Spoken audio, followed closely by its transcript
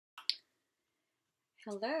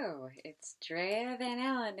Hello, it's Drea Van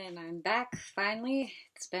Allen, and I'm back finally.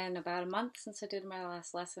 It's been about a month since I did my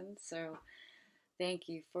last lesson, so thank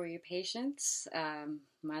you for your patience.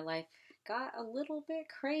 My life got a little bit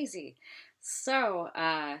crazy.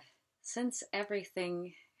 Since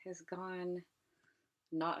everything has gone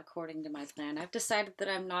not according to my plan, I've decided that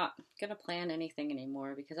I'm not going to plan anything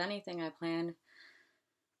anymore because anything I plan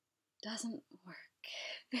doesn't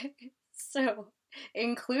work. so,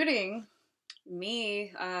 including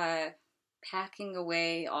me packing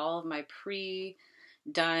away all of my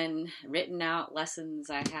pre-done, written out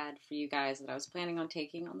lessons I had for you guys that I was planning on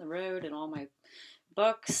taking on the road, and all my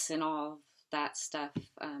books and all that stuff.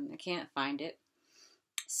 I can't find it.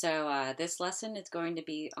 So this lesson is going to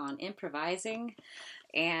be on improvising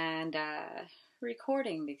and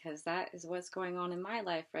recording, because that is what's going on in my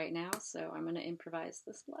life right now. So I'm going to improvise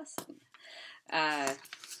this lesson. Uh,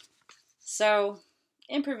 so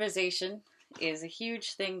improvisation is a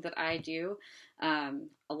huge thing that I do. A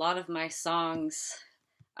lot of my songs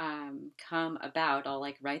come about. I'll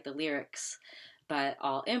like write the lyrics, but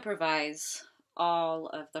I'll improvise all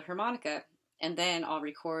of the harmonica, and then I'll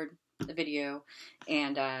record the video,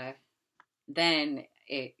 and then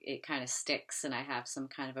it kind of sticks, and I have some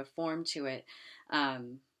kind of a form to it.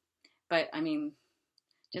 But I mean,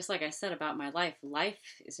 just like I said about my life,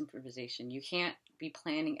 life is improvisation. You can't be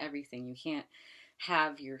planning everything. You can't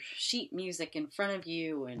have your sheet music in front of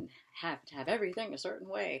you and have to have everything a certain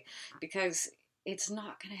way, because it's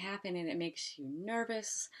not going to happen, and it makes you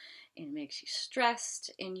nervous and it makes you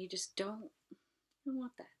stressed, and you just don't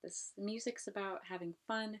want that. This music's about having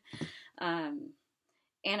fun. And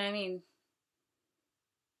I mean,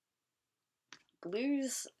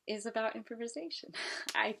 blues is about improvisation,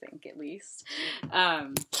 I think, at least.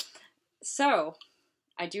 Um, so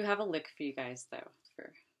I do have a lick for you guys, though,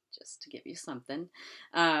 for just to give you something.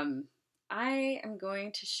 I am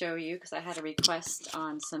going to show you, because I had a request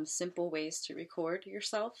on some simple ways to record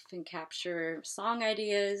yourself and capture song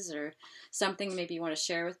ideas, or something maybe you want to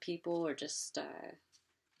share with people, or just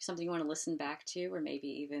something you want to listen back to, or maybe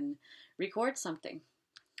even record something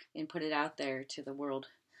and put it out there to the world.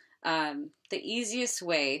 The easiest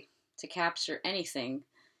way to capture anything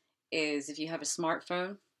is if you have a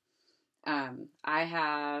smartphone. I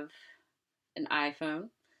have an iPhone,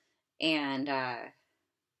 and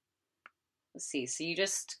let's see. So you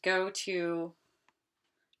just go to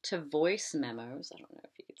voice memos. I don't know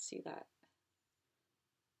if you can see that.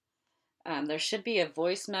 There should be a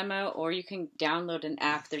voice memo, or you can download an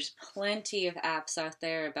app. There's plenty of apps out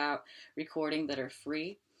there about recording that are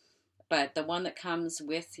free, but the one that comes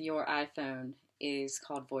with your iPhone is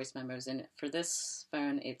called Voice Memos, and for this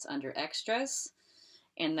phone, it's under Extras,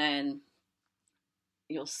 and then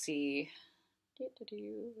you'll see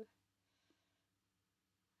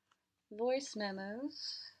Voice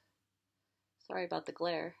Memos. Sorry about the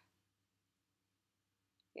glare.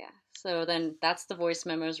 Yeah, so then that's the voice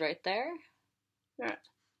memos right there.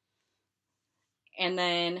 And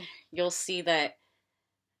then you'll see that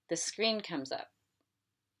the screen comes up.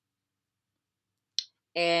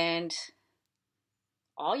 And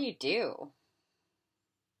all you do,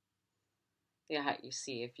 yeah, you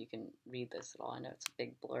see if you can read this at all. I know it's a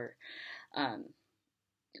big blur.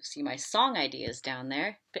 You'll see my song ideas down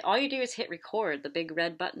there. But all you do is hit record, the big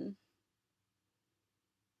red button.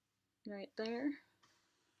 Right there.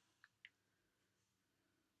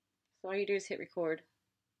 So all you do is hit record.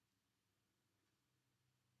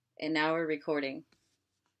 And now we're recording.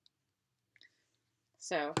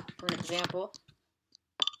 So, for an example.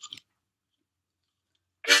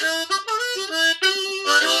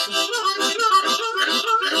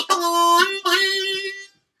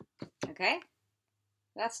 Okay,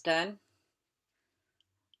 that's done.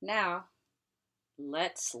 Now,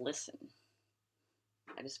 let's listen.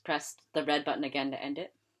 I just pressed the red button again to end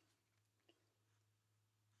it.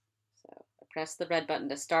 So I pressed the red button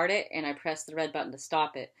to start it, and I pressed the red button to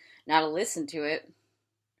stop it. Now to listen to it,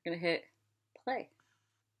 I'm going to hit play.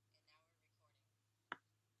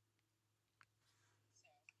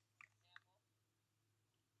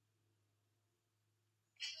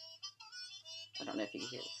 I don't know if you can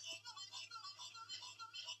hear this.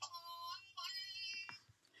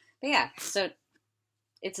 But yeah, so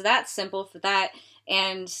it's that simple for that.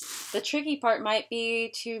 And the tricky part might be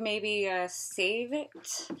to maybe save it.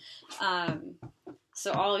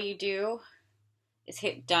 So all you do is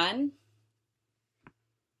hit done.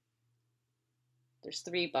 There's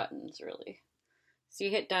 3 buttons, really. So you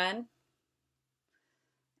hit done.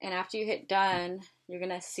 And after you hit done, you're going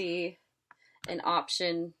to see an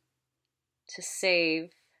option to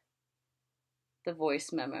save the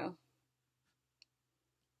voice memo.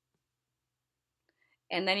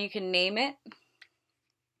 and then you can name it.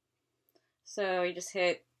 So you just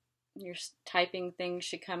hit, your typing thing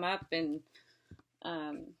should come up, and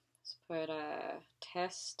let's put a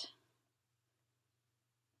test.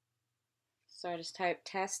 So I just type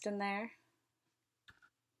test in there.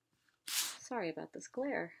 Sorry about this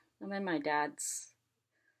glare. And then my dad's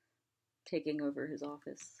taking over his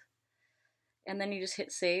office. And then you just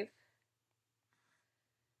hit save.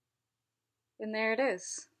 And there it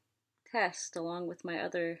is. Test, along with my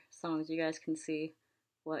other songs. You guys can see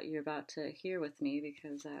what you're about to hear with me,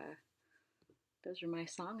 because those are my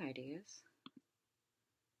song ideas.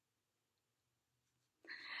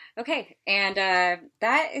 Okay, and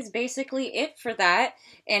that is basically it for that.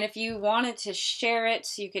 And if you wanted to share it,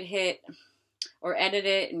 so you could hit or edit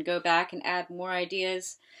it and go back and add more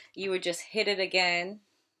ideas, you would just hit it again.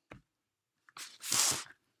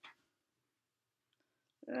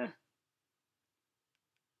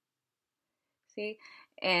 See?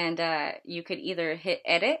 And you could either hit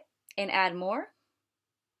edit and add more.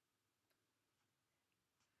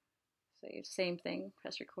 So same thing,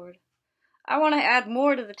 press record. I want to add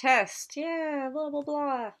more to the test. Yeah, blah, blah,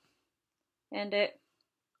 blah. End it.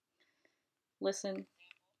 Listen.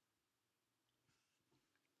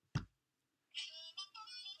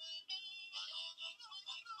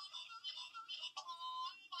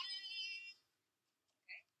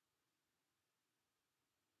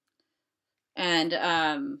 And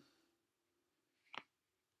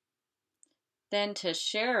then to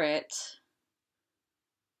share it,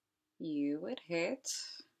 you would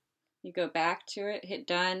you go back to it, hit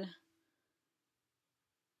done,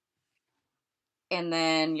 and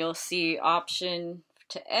then you'll see option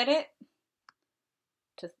to edit,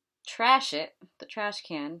 to trash it, the trash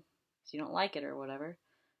can, if you don't like it or whatever,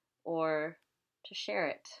 or to share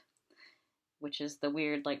it, which is the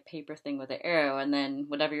weird like paper thing with the arrow. And then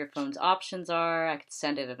whatever your phone's options are, I could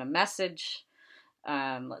send it in a message.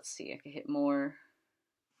 Let's see, I could hit more.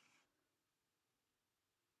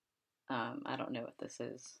 I don't know what this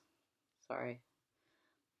is. Sorry.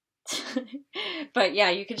 But yeah,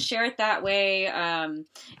 you can share it that way. And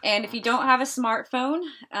if you don't have a smartphone,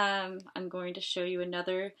 I'm going to show you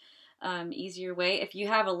another easier way. If you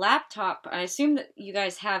have a laptop, I assume that you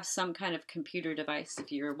guys have some kind of computer device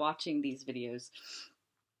if you're watching these videos.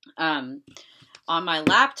 On my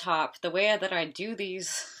laptop, the way that I do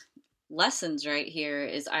these lessons right here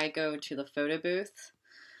is I go to the photo booth.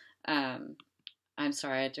 I'm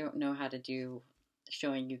sorry, I don't know how to do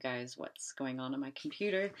showing you guys what's going on my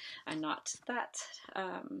computer. I'm not that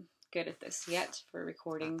good at this yet for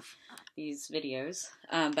recording these videos.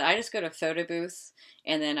 But I just go to photo booth,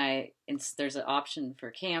 and then there's an option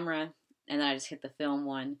for camera, and then I just hit the film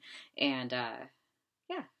one, and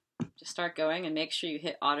yeah, just start going, and make sure you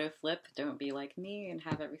hit auto flip. Don't be like me and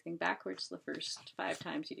have everything backwards the first 5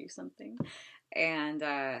 times you do something. And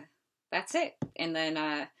that's it. And then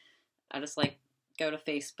I just like go to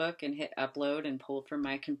Facebook and hit upload and pull from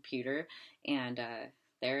my computer, and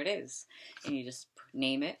there it is. And you just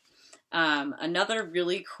name it. Another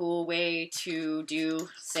really cool way to do,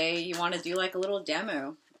 say you want to do like a little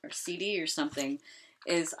demo or CD or something,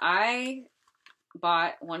 is I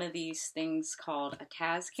bought one of these things called a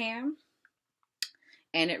Tascam,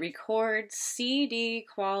 and it records CD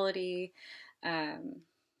quality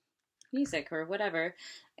music or whatever,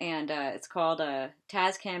 and it's called a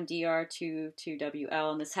Tascam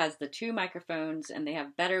DR22WL, and this has the 2 microphones, and they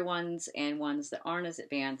have better ones and ones that aren't as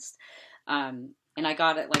advanced. And I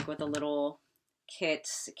got it like with a little kit.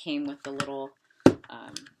 It came with the little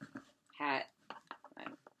hat. I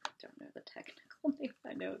don't know the technical name.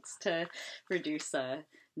 I know it's to reduce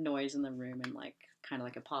noise in the room, and like kind of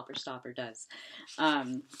like a popper stopper does.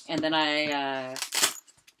 And then I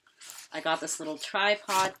got this little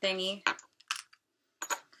tripod thingy,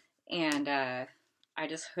 and I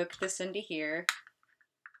just hooked this into here.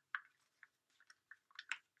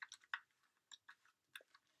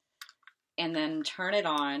 And then turn it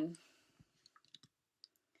on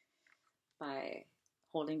by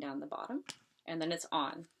holding down the bottom, and then it's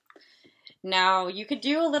on. Now, you could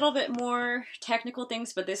do a little bit more technical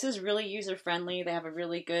things, but this is really user-friendly. They have a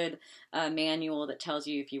really good manual that tells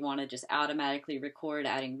you if you want to just automatically record,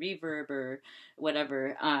 adding reverb or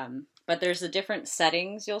whatever. But there's the different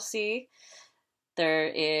settings you'll see. There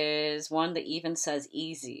is one that even says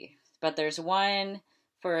easy, but there's one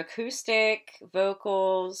for acoustic,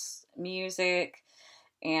 vocals, music,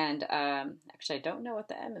 and actually I don't know what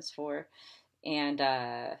the M is for. And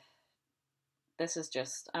this is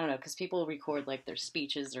just, I don't know, because people record like their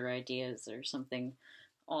speeches or ideas or something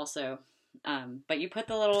also. But you put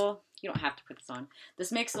the little you don't have to put this on.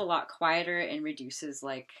 This makes it a lot quieter and reduces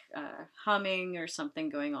like humming or something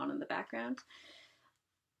going on in the background.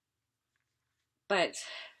 But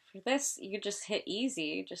for this, you just hit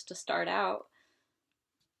easy just to start out.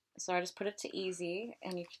 So I just put it to easy,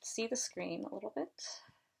 and you can see the screen a little bit.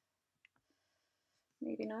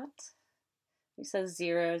 Maybe not. It says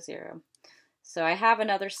 0, 0. So I have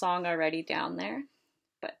another song already down there,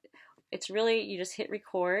 but it's really, you just hit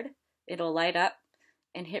record, it'll light up,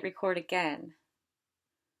 and hit record again.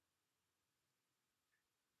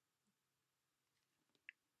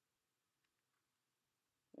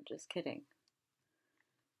 I'm just kidding.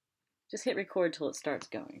 Just hit record till it starts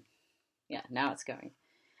going. Yeah, now it's going.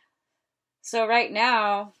 So right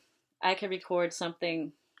now, I could record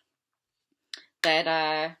something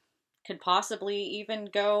that could possibly even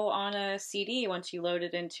go on a CD once you load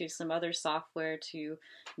it into some other software to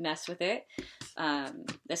mess with it.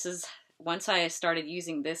 This is, once I started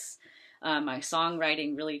using this, my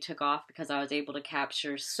songwriting really took off because I was able to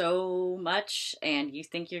capture so much, and you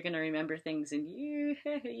think you're going to remember things and you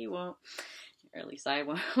won't. Or at least I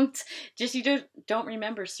won't. Just you don't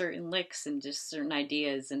remember certain licks and just certain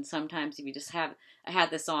ideas. And sometimes if you just have, I had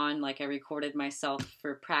this on, like I recorded myself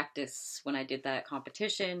for practice when I did that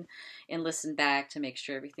competition and listened back to make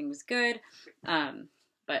sure everything was good.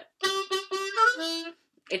 But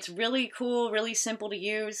it's really cool, really simple to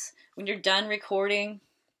use. When you're done recording,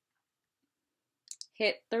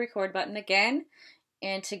 hit the record button again.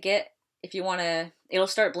 And to get, if you want to, it'll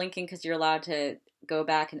start blinking because you're allowed to go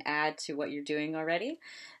back and add to what you're doing already.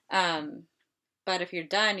 But if you're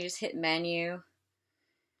done, you just hit menu,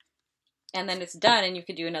 and then it's done, and you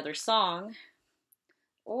could do another song,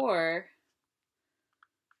 or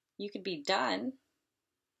you could be done.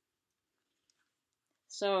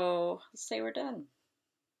 So let's say we're done.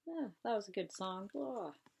 Yeah, that was a good song.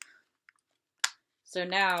 Blah. So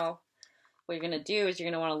now what you're going to do is you're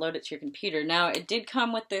going to want to load it to your computer. Now it did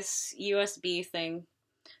come with this USB thing,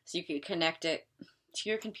 so you could connect it to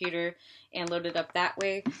your computer and load it up that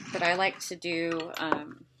way. But I like to do, I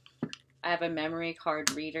have a memory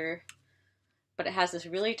card reader, but it has this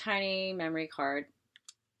really tiny memory card.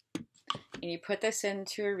 And you put this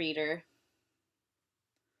into a reader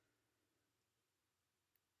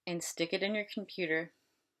and stick it in your computer.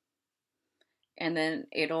 And then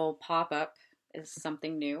it'll pop up as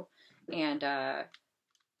something new. And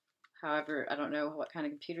however, I don't know what kind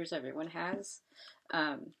of computers everyone has.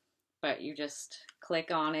 But you just click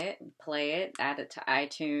on it and play it, add it to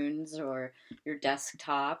iTunes or your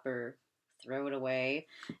desktop or throw it away.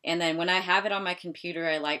 And then when I have it on my computer,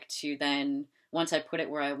 I like to then, once I put it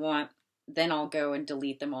where I want, then I'll go and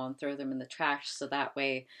delete them all and throw them in the trash, so that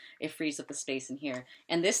way it frees up the space in here.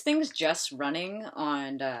 And this thing's just running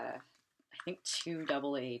on, I think 2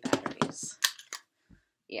 AA batteries.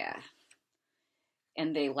 Yeah.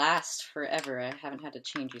 And they last forever. I haven't had to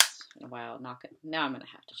change these in a while. Now I'm going to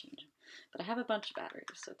have to change them. But I have a bunch of batteries,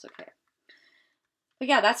 so it's okay. But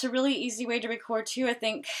yeah, that's a really easy way to record too. I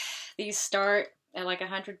think these start at like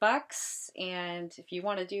 $100. And if you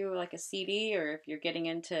want to do like a CD, or if you're getting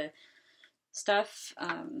into stuff,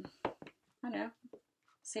 I don't know,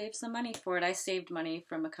 save some money for it. I saved money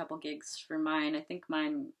from a couple gigs for mine. I think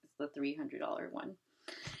mine is the $300 one.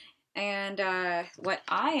 And what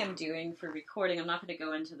I am doing for recording, I'm not going to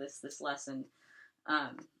go into this lesson,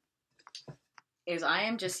 is I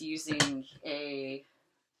am just using a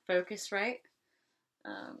Focusrite.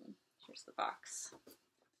 Here's the box.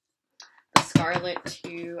 The Scarlett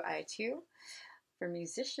 2i2 for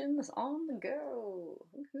musicians on the go.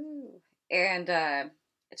 Woohoo. And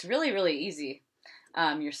it's really, really easy.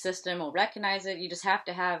 Your system will recognize it. You just have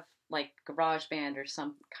to have like GarageBand or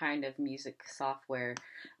some kind of music software.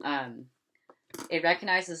 It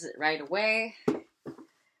recognizes it right away.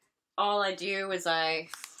 All I do is I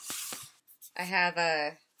have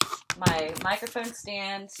my microphone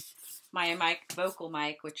stand, my vocal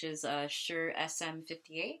mic, which is a Shure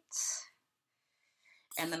SM58.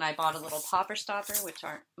 And then I bought a little popper stopper, which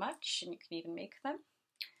aren't much, and you can even make them.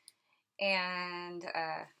 And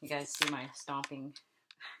you guys see my stomping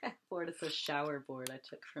board. It's a shower board I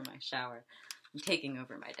took for my shower. I'm taking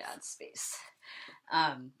over my dad's space.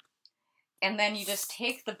 And then you just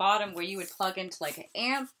take the bottom where you would plug into like an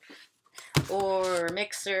amp or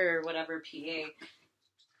mixer or whatever PA.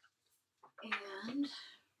 And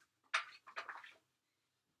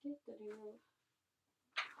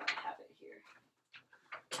I have it here.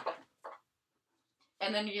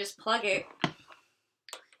 And then you just plug it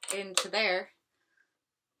into there.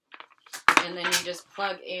 And then you just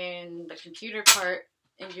plug in the computer part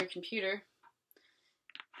into your computer.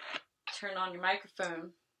 Turn on your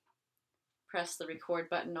microphone. press the record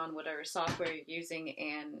button on whatever software you're using,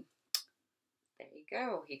 and there you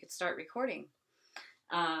go. You could start recording.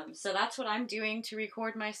 So that's what I'm doing to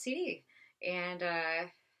record my CD. And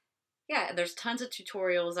yeah, there's tons of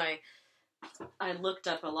tutorials. I looked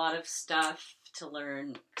up a lot of stuff to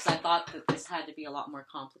learn because I thought that this had to be a lot more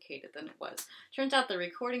complicated than it was. Turns out the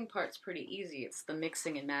recording part's pretty easy. It's the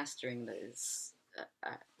mixing and mastering that is,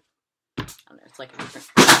 I don't know, it's like a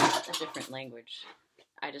different language.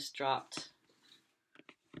 I just dropped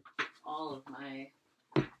all of my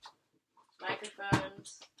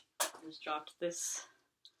microphones. I just dropped this,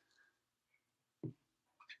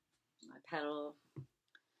 my pedal,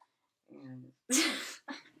 and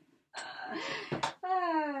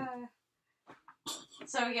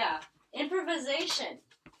so yeah, improvisation.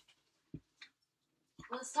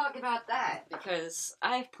 Let's talk about that, because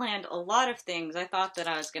I've planned a lot of things. I thought that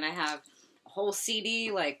I was gonna have a whole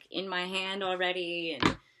CD like in my hand already,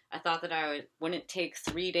 and I thought that wouldn't take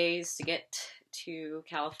 3 days to get to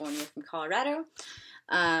California from Colorado.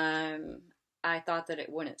 I thought that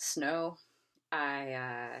it wouldn't snow.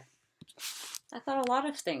 I thought a lot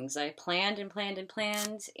of things. I planned and planned and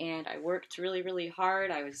planned, and I worked really, really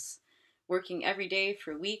hard. I was working every day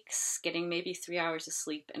for weeks, getting maybe 3 hours of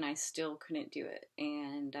sleep, and I still couldn't do it.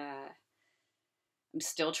 And I'm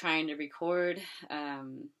still trying to record.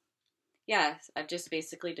 Yeah, I've just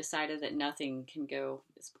basically decided that nothing can go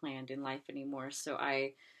as planned in life anymore. So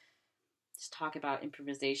I just talk about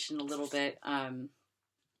improvisation a little bit.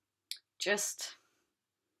 Just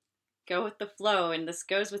go with the flow, and this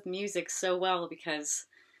goes with music so well because,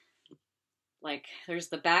 like, there's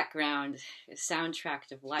the background, a soundtrack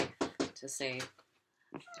of life, to say.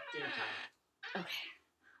 Okay,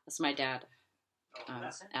 that's my dad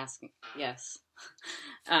asking. Yes.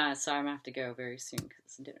 So I'm gonna have to go very soon because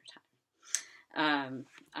it's dinner time.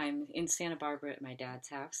 I'm in Santa Barbara at my dad's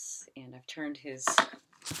house, and I've turned his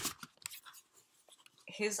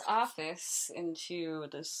office into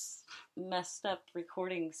this messed up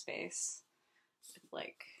recording space with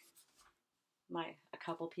like a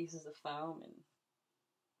couple pieces of foam, and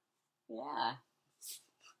yeah.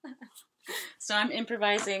 So I'm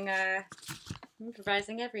improvising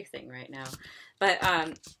everything right now. But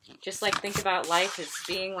just like think about life as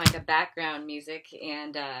being like a background music,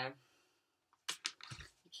 and you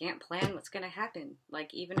can't plan what's gonna happen.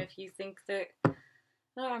 Like, even if you think that, oh,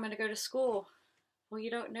 I'm gonna go to school, well, you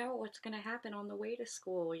don't know what's going to happen on the way to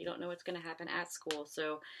school. You don't know what's going to happen at school.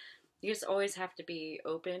 So you just always have to be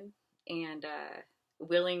open and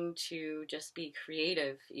willing to just be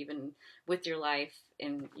creative, even with your life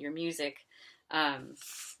and your music.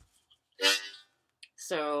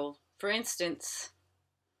 So, for instance,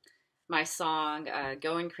 my song,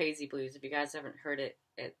 Going Crazy Blues, if you guys haven't heard it,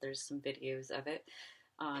 there's some videos of it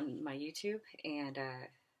on my YouTube. And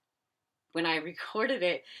when I recorded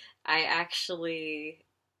it, I actually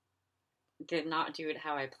did not do it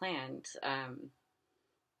how I planned.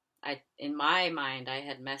 In my mind, I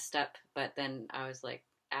had messed up, but then I was like,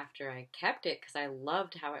 after I kept it, because I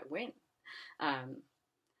loved how it went.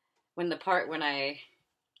 When I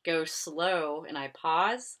go slow and I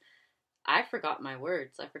pause, I forgot my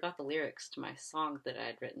words. I forgot the lyrics to my song that I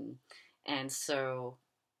had written. And so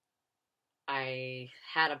I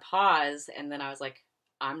had a pause, and then I was like,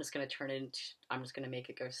 I'm just going to make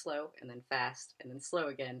it go slow, and then fast, and then slow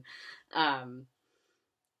again. When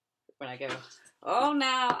I go, oh,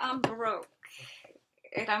 now I'm broke,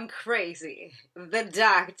 and I'm crazy. The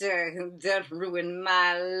doctor who done ruined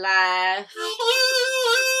my life.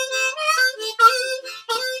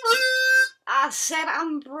 I said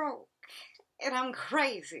I'm broke, and I'm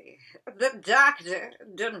crazy. The doctor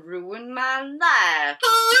done ruined my life.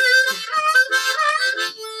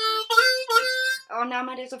 Oh, now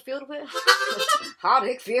my days are filled with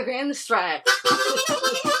heartache, fear, and strife.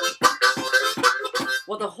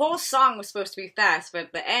 Well, the whole song was supposed to be fast, but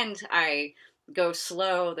at the end, I go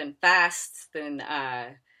slow, then fast, then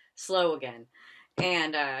slow again.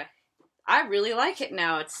 And I really like it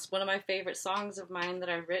now. It's one of my favorite songs of mine that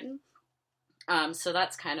I've written. So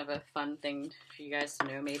that's kind of a fun thing for you guys to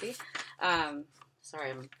know, maybe.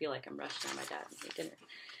 Sorry, I feel like I'm rushing on my dad to eat dinner.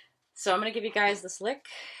 So I'm going to give you guys this lick.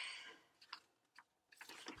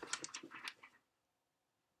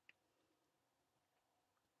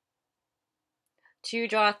 2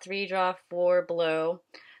 draw, 3 draw, 4 blow.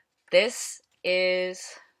 This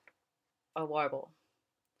is a warble.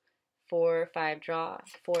 4, 5 draw,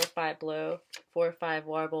 4, 5 blow, 4, 5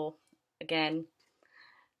 warble again.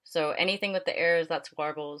 So anything with the airs, that's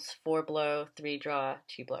warbles. 4 blow, 3 draw,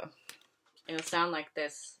 2 blow. It'll sound like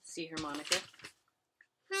this. C harmonica.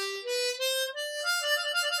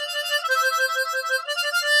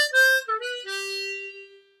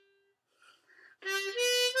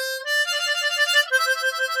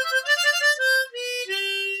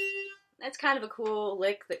 kind of a cool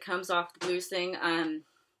lick that comes off the blues thing. I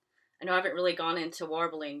know I haven't really gone into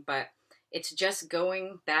warbling, but it's just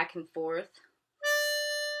going back and forth.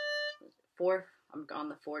 I'm on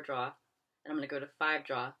the 4 draw, and I'm going to go to 5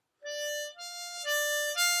 draw.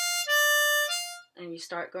 And you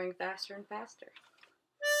start going faster and faster.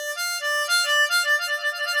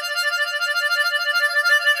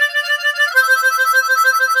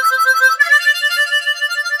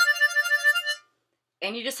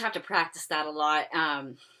 And you just have to practice that a lot.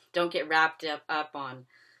 Don't get wrapped up on,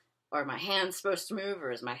 are my hands supposed to move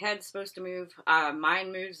or is my head supposed to move?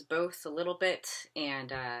 Mine moves both a little bit,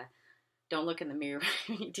 and don't look in the mirror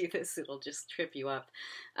when you do this. It'll just trip you up.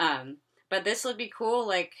 But this would be cool.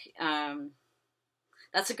 Like,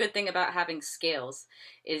 that's a good thing about having scales,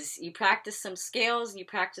 is you practice some scales, you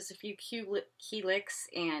practice a few key licks,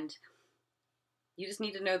 and you just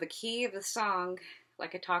need to know the key of the song,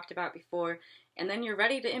 like I talked about before, and then you're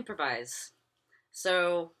ready to improvise.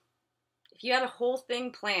 So if you had a whole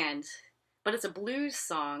thing planned, but it's a blues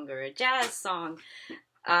song or a jazz song,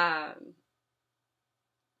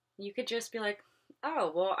 you could just be like,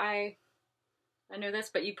 oh, well, I know this,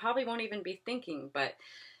 but you probably won't even be thinking. But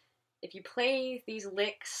if you play these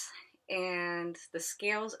licks and the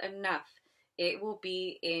scales enough, it will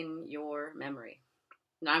be in your memory.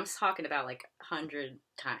 Now, I'm talking about like 100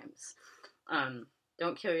 times.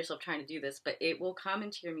 Don't kill yourself trying to do this, but it will come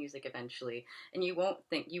into your music eventually, and you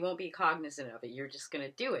won't be cognizant of it. You're just gonna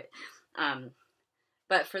do it.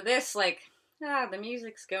 But for this, like, the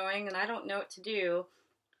music's going and I don't know what to do.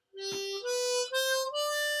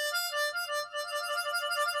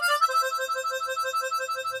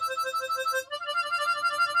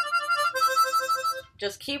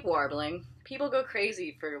 Just keep warbling. People go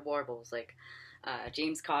crazy for warbles. Like,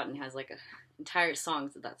 James Cotton has like a entire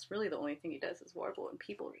songs that's really the only thing he does is warble, and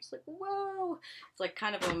people are just like, whoa. It's like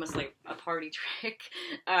kind of almost like a party trick.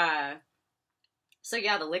 So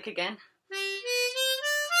yeah, the lick again.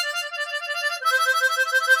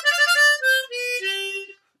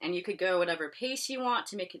 And you could go whatever pace you want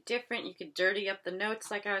to make it different. You could dirty up the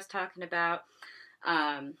notes like I was talking about.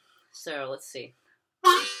 So let's see.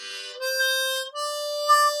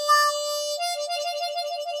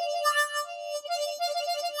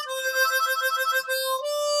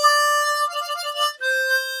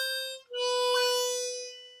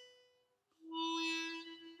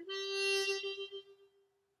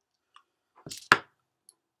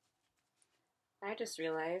 I just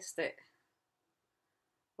realized that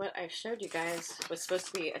what I showed you guys was supposed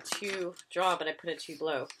to be a 2 draw, but I put a 2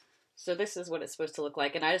 blow. So this is what it's supposed to look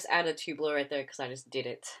like, and I just added 2 blow right there because I just did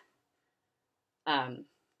it.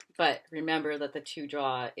 But remember that the 2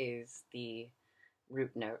 draw is the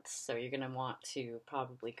root notes, so you're going to want to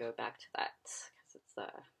probably go back to that because it's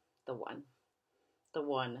the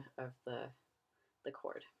one of the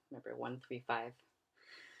chord. Remember, 1, 3, 5.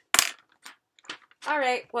 All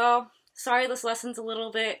right, well, sorry this lesson's a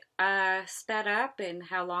little bit sped up and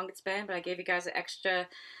how long it's been, but I gave you guys an extra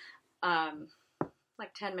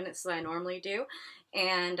like 10 minutes than I normally do.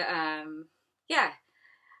 And yeah,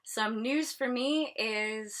 some news for me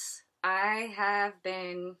is I have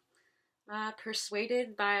been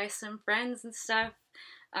persuaded by some friends and stuff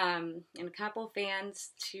and a couple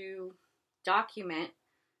fans to document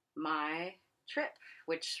my trip,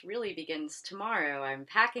 which really begins tomorrow. I'm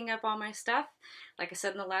packing up all my stuff, like I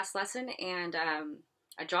said in the last lesson, and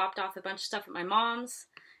I dropped off a bunch of stuff at my mom's.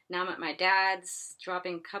 Now I'm at my dad's,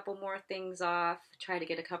 dropping a couple more things off, try to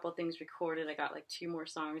get a couple things recorded. I got like 2 more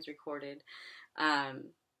songs recorded.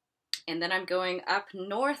 And then I'm going up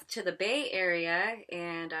north to the Bay Area,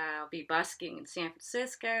 and I'll be busking in San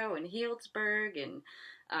Francisco and Healdsburg, and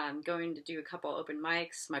going to do a couple open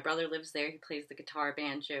mics. My brother lives there. He plays the guitar,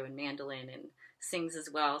 banjo, and mandolin, and sings as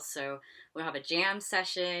well. So we'll have a jam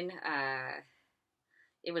session.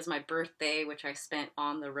 It was my birthday, which I spent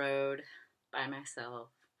on the road by myself.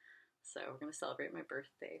 So we're going to celebrate my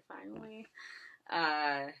birthday finally.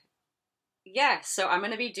 Yeah, so I'm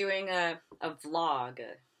going to be doing a vlog.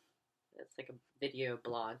 It's like a video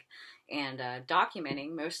blog, and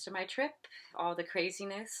documenting most of my trip, all the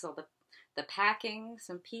craziness, all the packing,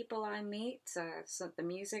 some people I meet, the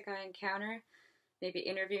music I encounter, maybe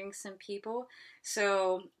interviewing some people.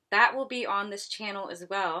 So that will be on this channel as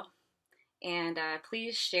well. And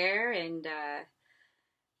please share and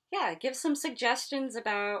yeah, give some suggestions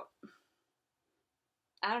about,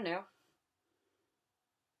 I don't know,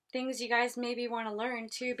 things you guys maybe want to learn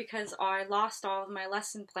too, because I lost all of my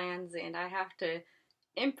lesson plans and I have to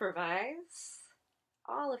improvise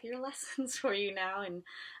all of your lessons for you now and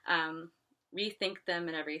rethink them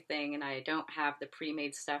and everything, and I don't have the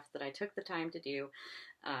pre-made stuff that I took the time to do.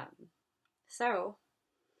 So,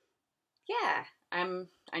 yeah,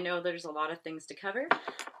 I know there's a lot of things to cover,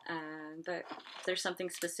 but if there's something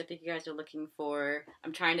specific you guys are looking for,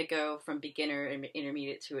 I'm trying to go from beginner and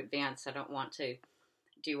intermediate to advanced. I don't want to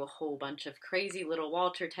do a whole bunch of crazy little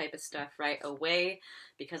Walter type of stuff right away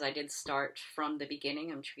because I did start from the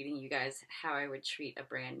beginning. I'm treating you guys how I would treat a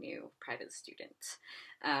brand new private student.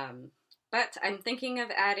 But I'm thinking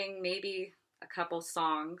of adding maybe a couple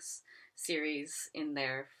songs series in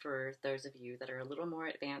there for those of you that are a little more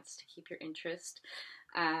advanced to keep your interest.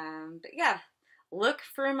 But yeah, look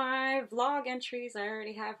for my vlog entries. I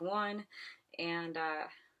already have one. And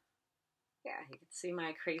yeah, you can see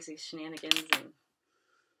my crazy shenanigans. And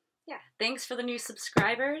yeah, thanks for the new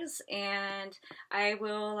subscribers. And I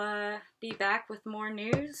will be back with more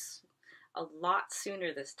news a lot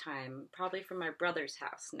sooner this time. Probably from my brother's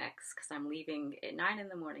house next because I'm leaving at 9 in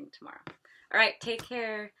the morning tomorrow. All right, take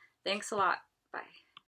care. Thanks a lot. Bye.